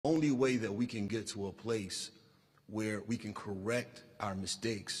Only way that we can get to a place where we can correct our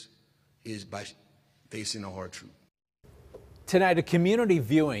mistakes is by facing a hard truth. Tonight, a community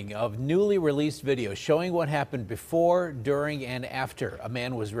viewing of newly released video showing what happened before, during, and after a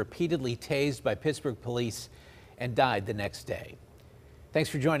man was repeatedly tased by Pittsburgh police and died the next day. Thanks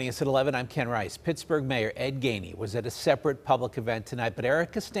for joining us at 11. I'm Ken Rice. Pittsburgh Mayor Ed Gainey was at a separate public event tonight, but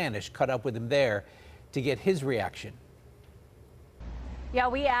Eric Castanish caught up with him there to get his reaction. Yeah,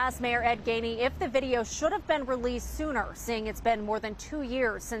 we asked Mayor Ed Gainey if the video should have been released sooner, seeing it's been more than 2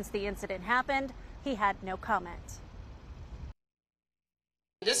 years since the incident happened. He had no comment.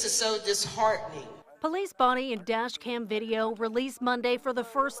 This is so disheartening. Police body and dash cam video released Monday for the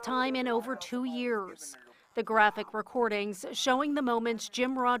first time in over 2 years. The graphic recordings showing the moments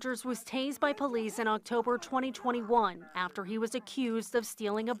Jim Rogers was tased by police in October 2021 after he was accused of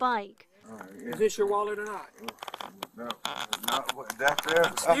stealing a bike. Is this your wallet or not? No, that's there.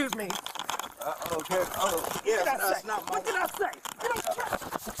 Excuse me. Okay. Oh, yes, that's not my. What did I say?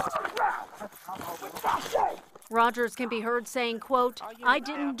 Rogers can be heard saying, quote, "I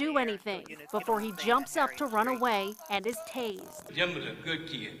didn't do anything," before he jumps up to run away and is tased. Jim was a good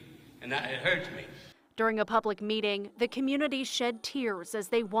kid, and it hurts me. During a public meeting, the community shed tears as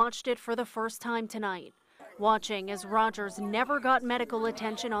they watched it for the first time tonight, watching as Rogers never got medical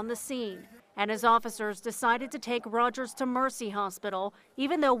attention on the scene, and as officers decided to take Rogers to Mercy Hospital,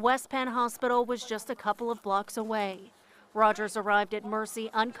 even though West Penn Hospital was just a couple of blocks away. Rogers arrived at Mercy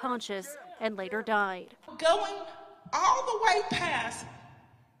unconscious and later died. Going all the way past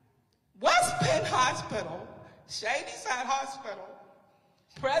West Penn Hospital, Shadyside Hospital,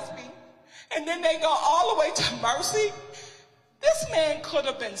 Presby, and then they go all the way to Mercy. This man could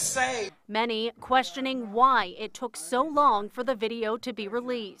have been saved. Many questioning why it took so long for the video to be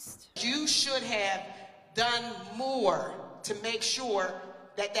released. You should have done more to make sure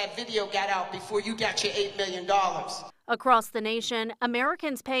that that video got out before you got your $8 million. Across the nation,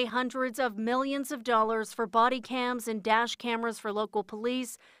 Americans pay hundreds of millions of dollars for body cams and dash cameras for local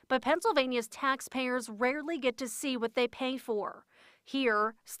police, but Pennsylvania's taxpayers rarely get to see what they pay for.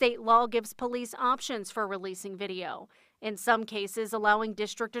 Here, state law gives police options for releasing video, in some cases allowing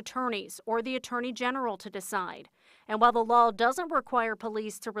district attorneys or the attorney general to decide. And while the law doesn't require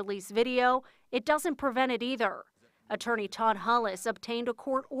police to release video, it doesn't prevent it either. Attorney Todd Hollis obtained a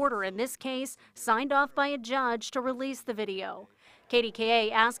court order in this case, signed off by a judge to release the video.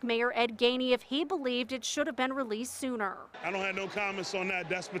 KDKA asked Mayor Ed Gainey if he believed it should have been released sooner. I don't have no comments on that.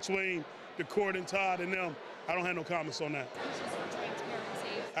 That's between the court and Todd and them. I don't have no comments on that.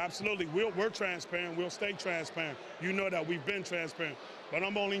 Absolutely. We're transparent. We'll stay transparent. You know that we've been transparent. But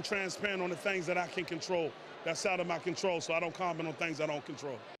I'm only transparent on the things that I can control. That's out of my control, so I don't comment on things I don't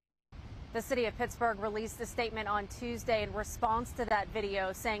control. The city of Pittsburgh released a statement on Tuesday in response to that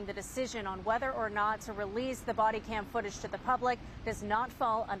video, saying the decision on whether or not to release the body cam footage to the public does not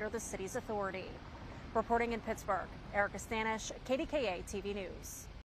fall under the city's authority. Reporting in Pittsburgh, Eric Castanish, KDKA-TV News.